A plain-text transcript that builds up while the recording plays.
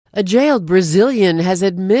A jailed Brazilian has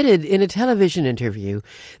admitted in a television interview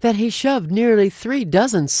that he shoved nearly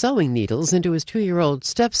 36 sewing needles into his 2-year-old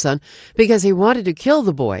stepson because he wanted to kill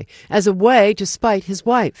the boy as a way to spite his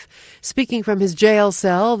wife. Speaking from his jail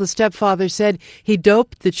cell, the stepfather said he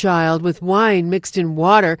doped the child with wine mixed in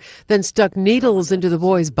water, then stuck needles into the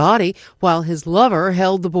boy's body while his lover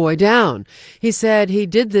held the boy down. He said he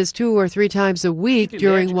did this 2 or 3 times a week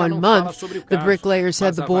during 1 month. The bricklayer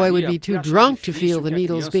said the boy would be too drunk to feel the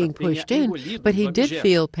needles being pushed in, but he did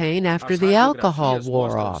feel pain after the alcohol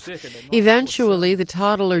wore off. Eventually, the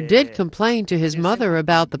toddler did complain to his mother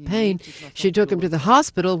about the pain. She took him to the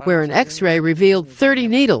hospital, where an X-ray revealed 30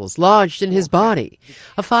 needles lodged in his body.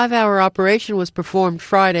 A 5-hour operation was performed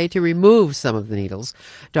Friday to remove some of the needles.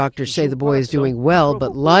 Doctors say the boy is doing well,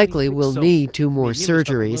 but likely will need 2 more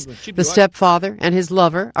surgeries. The stepfather and his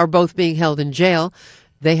lover are both being held in jail.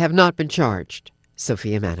 They have not been charged.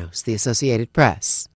 Sophia Manos, The Associated Press.